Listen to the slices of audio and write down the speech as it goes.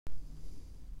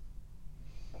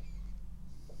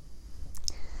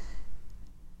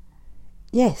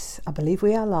Yes, I believe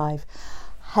we are live.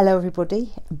 Hello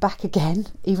everybody, back again,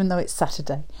 even though it's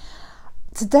Saturday.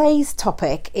 Today's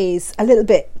topic is a little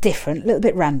bit different, a little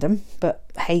bit random, but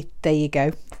hey, there you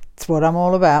go. It's what I'm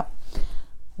all about.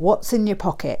 What's in your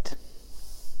pocket?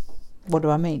 What do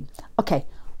I mean? Okay,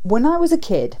 when I was a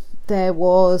kid, there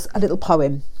was a little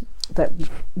poem that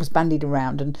was bandied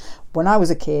around, and when I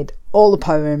was a kid, all the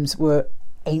poems were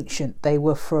ancient. They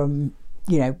were from,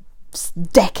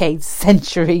 decades,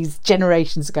 centuries,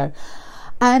 generations ago.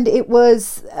 And it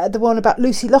was the one about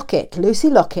Lucy Locket. Lucy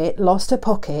Locket lost her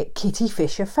pocket, Kitty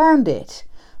Fisher found it.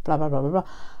 Blah, blah, blah, blah, blah.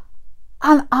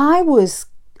 And I was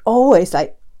always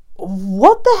like,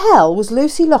 what the hell was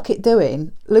Lucy Locket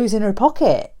doing losing her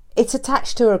pocket? It's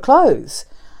attached to her clothes.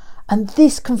 And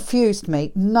this confused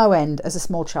me no end as a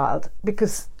small child,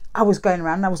 because I was going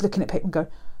around and I was looking at people and going,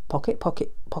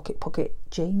 pocket,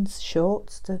 jeans,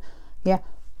 shorts, yeah.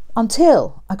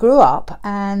 Until I grew up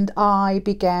and I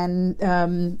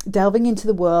began delving into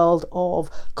the world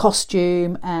of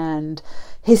costume and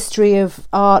history of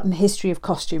art and history of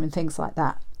costume and things like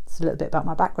that. It's a little bit about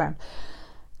my background.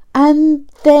 And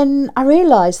then I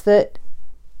realised that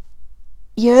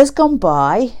years gone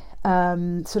by,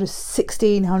 sort of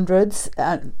 1600s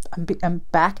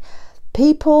and back,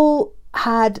 people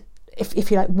had,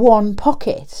 if you like, one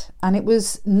pocket, and it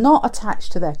was not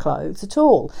attached to their clothes at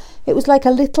all. It was like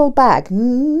a little bag, a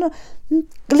little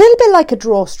bit like a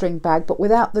drawstring bag, but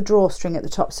without the drawstring at the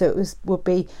top. So it would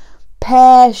be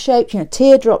pear-shaped,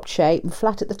 teardrop shape and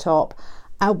flat at the top,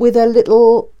 with a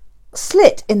little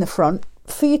slit in the front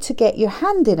for you to get your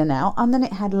hand in and out. And then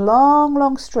it had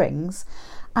long strings,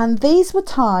 and these were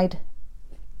tied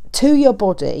to your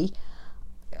body,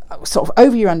 sort of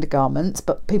over your undergarments,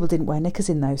 but people didn't wear knickers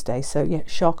in those days. So yeah,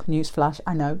 shock, newsflash,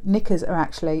 I know, knickers are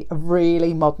actually a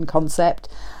really modern concept.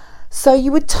 So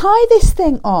you would tie this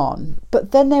thing on,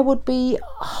 but then there would be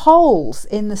holes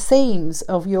in the seams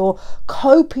of your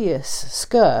copious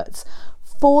skirts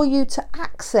for you to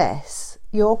access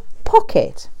your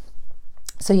pocket.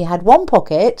 So you had one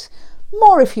pocket,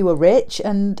 more if you were rich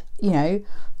and,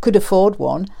 could afford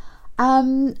one.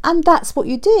 And that's what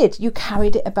you did. You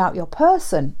carried it about your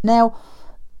person. Now,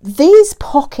 these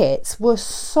pockets were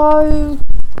so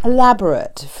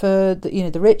elaborate for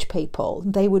the rich people.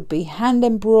 They would be hand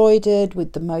embroidered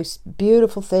with the most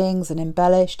beautiful things and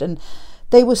embellished, and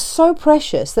they were so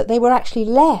precious that they were actually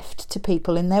left to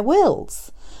people in their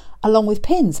wills, along with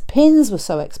pins. Pins were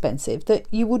so expensive that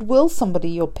you would will somebody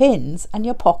your pins and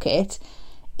your pocket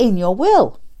in your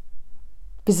will.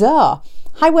 Bizarre.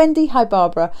 Hi Wendy, hi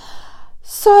Barbara.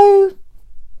 So,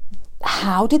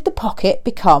 how did the pocket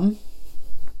become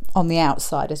on the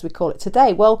outside, as we call it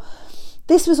today? Well,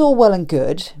 this was all well and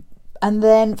good, and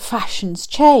then fashions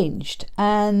changed,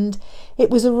 and it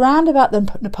was around about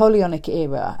the Napoleonic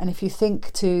era. And if you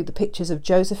think to the pictures of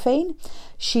Josephine,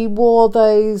 she wore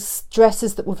those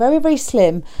dresses that were very, very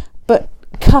slim, but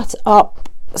cut up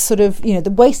sort of,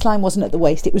 the waistline wasn't at the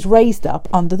waist, it was raised up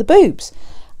under the boobs,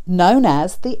 known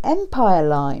as the Empire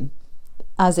line.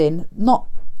 As in, not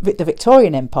the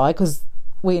Victorian Empire, because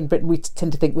we in Britain, we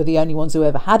tend to think we're the only ones who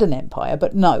ever had an empire,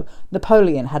 but no,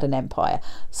 Napoleon had an empire.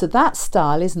 So that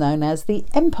style is known as the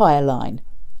Empire line,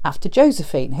 after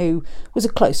Josephine, who was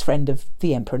a close friend of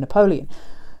the Emperor Napoleon.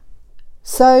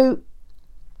 So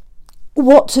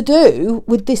what to do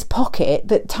with this pocket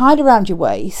that tied around your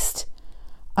waist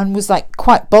and was like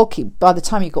quite bulky by the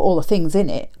time you got all the things in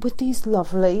it, with these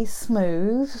lovely,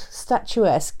 smooth,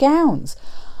 statuesque gowns?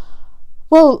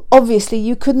 Well, obviously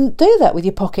you couldn't do that with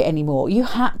your pocket anymore. You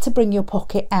had to bring your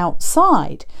pocket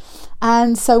outside.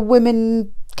 And so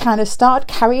women kind of started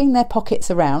carrying their pockets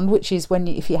around, which is when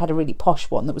if you had a really posh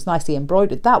one that was nicely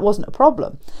embroidered, that wasn't a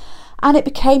problem. And it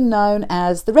became known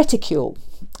as the reticule.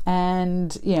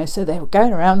 And, so they were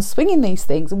going around swinging these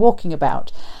things and walking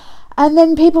about. And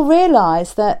then people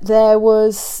realised that there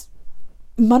was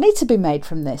money to be made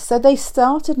from this. So they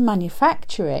started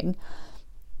manufacturing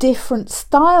different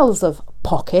styles of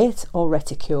pocket or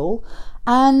reticule,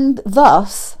 and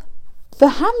thus the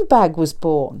handbag was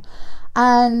born.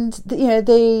 And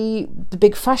the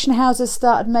big fashion houses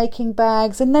started making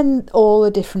bags, and then all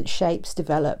the different shapes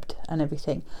developed and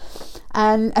everything.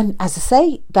 And as I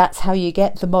say, that's how you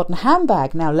get the modern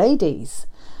handbag. Now, ladies,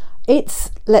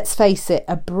 it's, let's face it,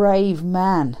 a brave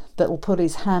man that will put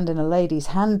his hand in a lady's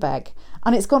handbag,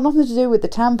 and it's got nothing to do with the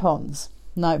tampons.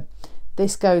 No.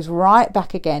 This goes right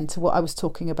back again to what I was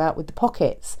talking about with the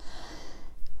pockets.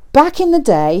 Back in the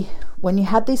day, when you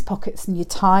had these pockets and you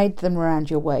tied them around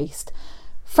your waist,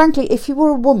 frankly, if you were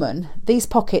a woman, these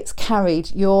pockets carried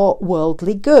your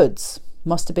worldly goods.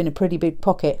 Must have been a pretty big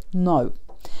pocket. No.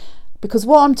 Because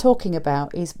what I'm talking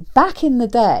about is back in the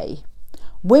day,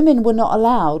 women were not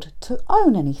allowed to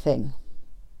own anything.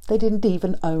 They didn't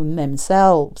even own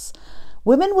themselves.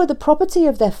 Women were the property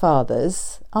of their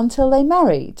fathers until they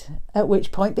married, at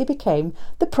which point they became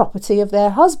the property of their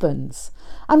husbands.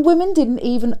 And women didn't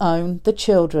even own the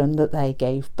children that they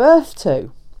gave birth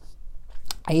to.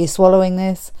 Are you swallowing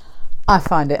this? I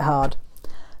find it hard.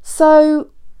 So,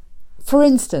 for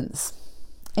instance,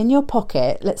 in your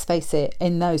pocket, let's face it,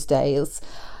 in those days,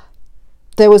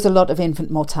 there was a lot of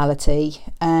infant mortality,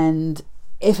 and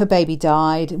if a baby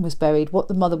died and was buried, what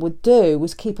the mother would do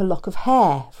was keep a lock of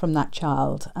hair from that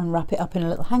child and wrap it up in a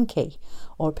little hanky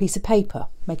or a piece of paper,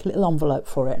 make a little envelope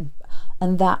for it,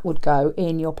 and that would go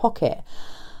in your pocket.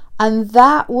 And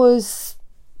that was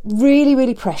really,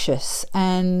 really precious.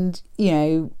 And, you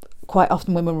know, quite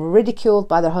often women were ridiculed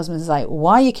by their husbands, like,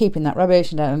 why are you keeping that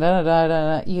rubbish? You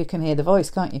can hear the voice,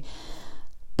 can't you?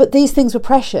 But these things were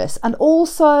precious. And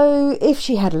also, if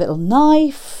she had a little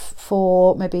knife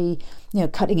for maybe, you know,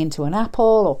 cutting into an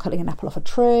apple or cutting an apple off a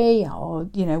tree or,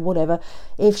 you know, whatever,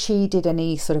 if she did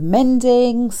any sort of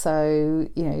mending, so,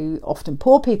 you know, often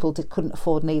poor people couldn't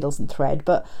afford needles and thread,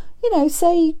 but, you know,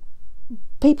 say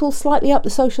people slightly up the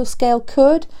social scale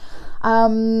could.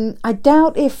 I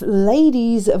doubt if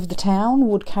ladies of the town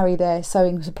would carry their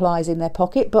sewing supplies in their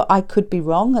pocket, but I could be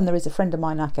wrong, and there is a friend of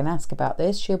mine I can ask about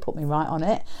this. She'll put me right on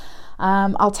it.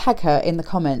 I'll tag her in the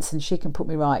comments and she can put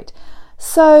me right.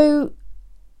 So,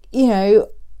 you know,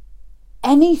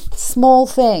 any small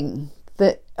thing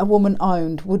that a woman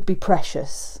owned would be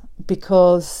precious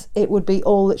because it would be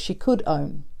all that she could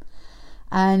own.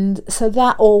 And so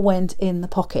that all went in the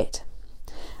pocket.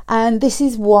 And this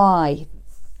is why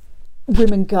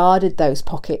women guarded those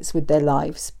pockets with their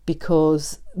lives,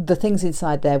 because the things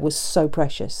inside there was so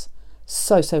precious,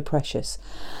 so precious.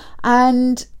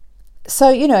 And so,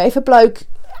 you know, if a bloke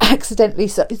accidentally,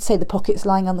 say the pocket's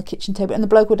lying on the kitchen table and the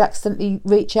bloke would accidentally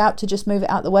reach out to just move it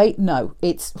out of the way, no,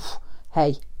 it's,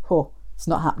 hey, it's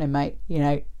not happening, mate. You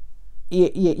know,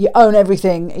 you own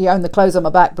everything, you own the clothes on my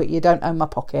back, but you don't own my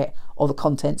pocket or the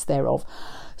contents thereof.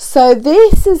 So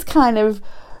this has kind of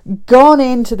gone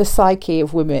into the psyche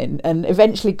of women and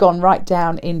eventually gone right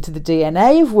down into the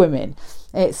DNA of women.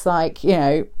 It's like, you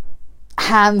know,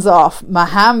 hands off my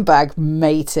handbag,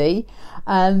 matey.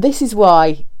 And this is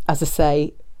why, as I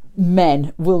say,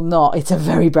 men will not, it's a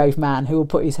very brave man who will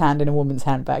put his hand in a woman's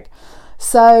handbag.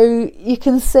 So you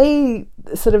can see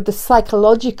sort of the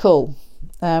psychological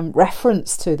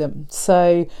reference to them.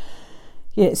 So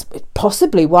yeah, it's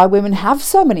possibly why women have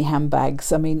so many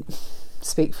handbags. I mean,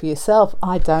 speak for yourself.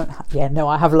 I don't.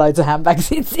 I have loads of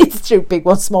handbags. It's true, big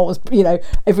ones, small ones, you know,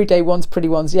 everyday ones, pretty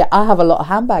ones. Yeah, I have a lot of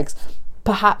handbags.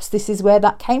 Perhaps this is where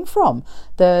that came from.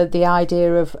 The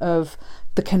idea of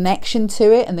the connection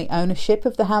to it and the ownership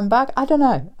of the handbag. I don't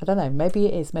know. Maybe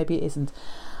it is. Maybe it isn't.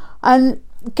 And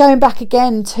going back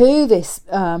again to this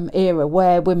era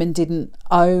where women didn't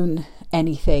own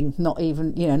anything, not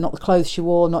even, you know, not the clothes she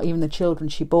wore, not even the children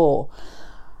she bore.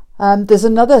 There's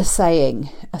another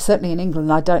saying, certainly in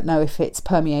England, I don't know if it's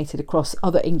permeated across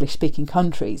other English-speaking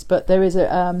countries, but there is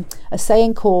a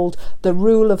saying called the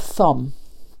rule of thumb.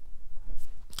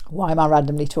 Why am I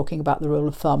randomly talking about the rule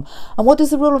of thumb? And what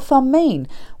does the rule of thumb mean?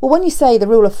 Well, when you say the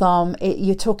rule of thumb,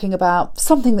 you're talking about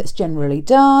something that's generally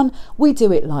done. We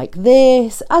do it like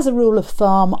this. As a rule of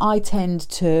thumb, I tend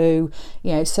to,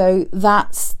 you know, so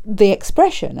that's the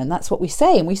expression and that's what we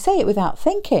say, and we say it without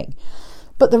thinking.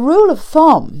 But the rule of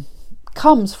thumb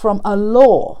comes from a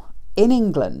law in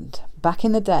England back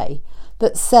in the day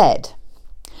that said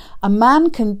a man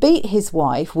can beat his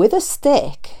wife with a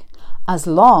stick as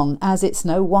long as it's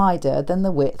no wider than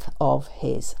the width of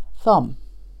his thumb.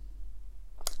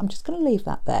 I'm just going to leave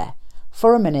that there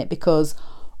for a minute because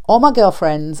all my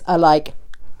girlfriends are like,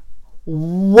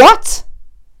 what?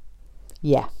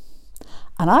 Yeah.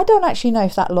 And I don't actually know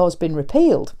if that law's been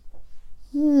repealed.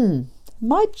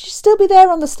 Might still be there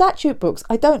on the statute books.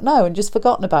 I don't know, and just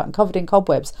forgotten about and covered in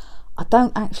cobwebs. I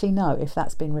don't actually know if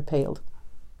that's been repealed.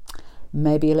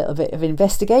 Maybe a little bit of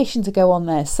investigation to go on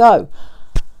there. So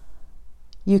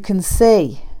you can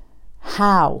see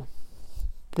how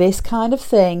this kind of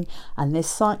thing and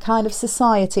this kind of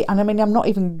society, and I mean, I'm not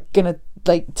even going to,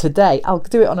 like today, I'll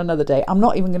do it on another day, I'm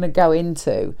not even going to go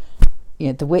into, you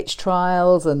know, the witch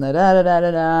trials and the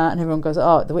and everyone goes,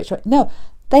 oh, the witch trial. No,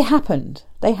 they happened.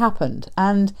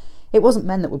 And it wasn't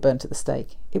men that were burnt at the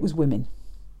stake. It was women.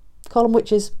 Call them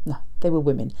witches? No, they were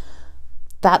women.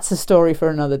 That's a story for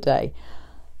another day.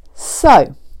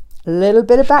 So, A little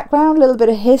bit of background, a little bit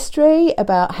of history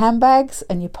about handbags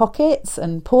and your pockets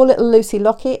and poor little Lucy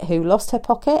Lockett who lost her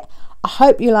pocket. I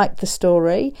hope you liked the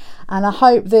story, and I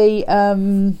hope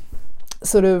the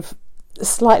sort of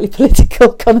slightly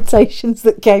political connotations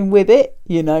that came with it,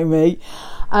 you know me,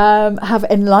 have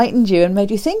enlightened you and made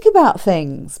you think about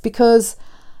things, because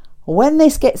when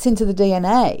this gets into the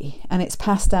DNA and it's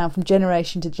passed down from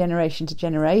generation to generation to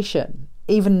generation,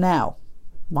 even now,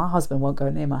 my husband won't go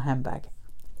near my handbag.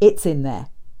 It's in there.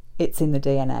 It's in the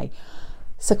DNA.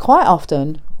 So quite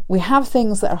often we have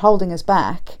things that are holding us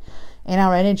back in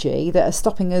our energy, that are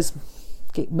stopping us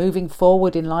moving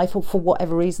forward in life, or for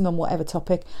whatever reason, on whatever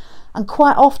topic. And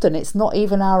quite often it's not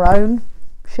even our own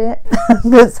shit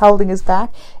that's holding us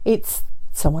back. It's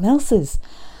someone else's.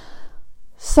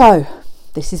 So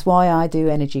this is why I do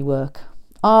energy work.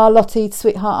 Lottie,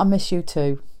 sweetheart, I miss you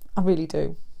too. I really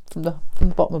do. From the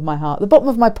bottom of my heart, the bottom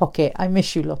of my pocket, I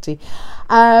miss you, Lottie.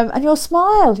 And your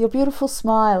smile, your beautiful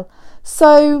smile.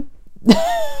 So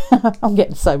I'm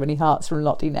getting so many hearts from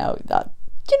Lottie now.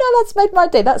 That's made my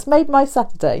day. That's made my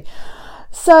Saturday.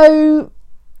 So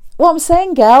what I'm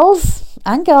saying, gals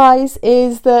and guys,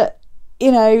 is that,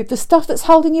 the stuff that's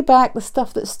holding you back, the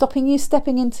stuff that's stopping you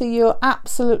stepping into your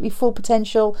absolutely full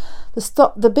potential,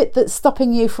 the bit that's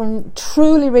stopping you from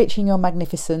truly reaching your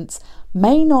magnificence,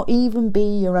 may not even be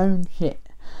your own shit.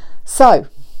 So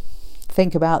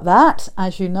think about that.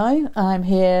 As you know, I'm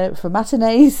here for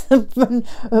matinees, bar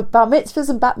mitzvahs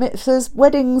and bat mitzvahs,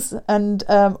 weddings, and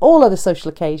all other social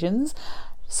occasions.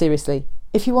 Seriously,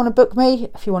 if you want to book me,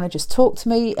 if you want to just talk to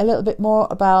me a little bit more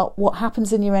about what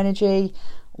happens in your energy,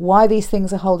 why these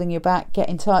things are holding you back, get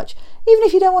in touch. Even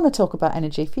if you don't want to talk about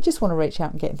energy, if you just want to reach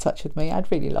out and get in touch with me,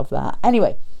 I'd really love that.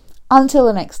 Anyway, until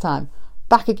the next time,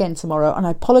 back again tomorrow, and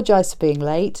I apologise for being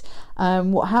late.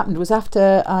 What happened was,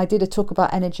 after I did a talk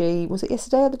about energy, was it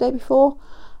yesterday or the day before?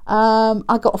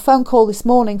 I got a phone call this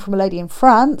morning from a lady in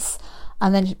France,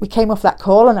 and then we came off that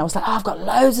call and I was like, I've got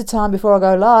loads of time before I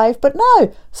go live. But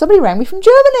no, somebody rang me from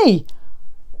Germany,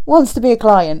 wants to be a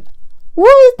client.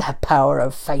 What is the power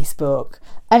of Facebook?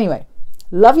 Anyway,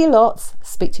 love you lots.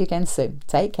 Speak to you again soon.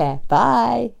 Take care.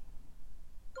 Bye.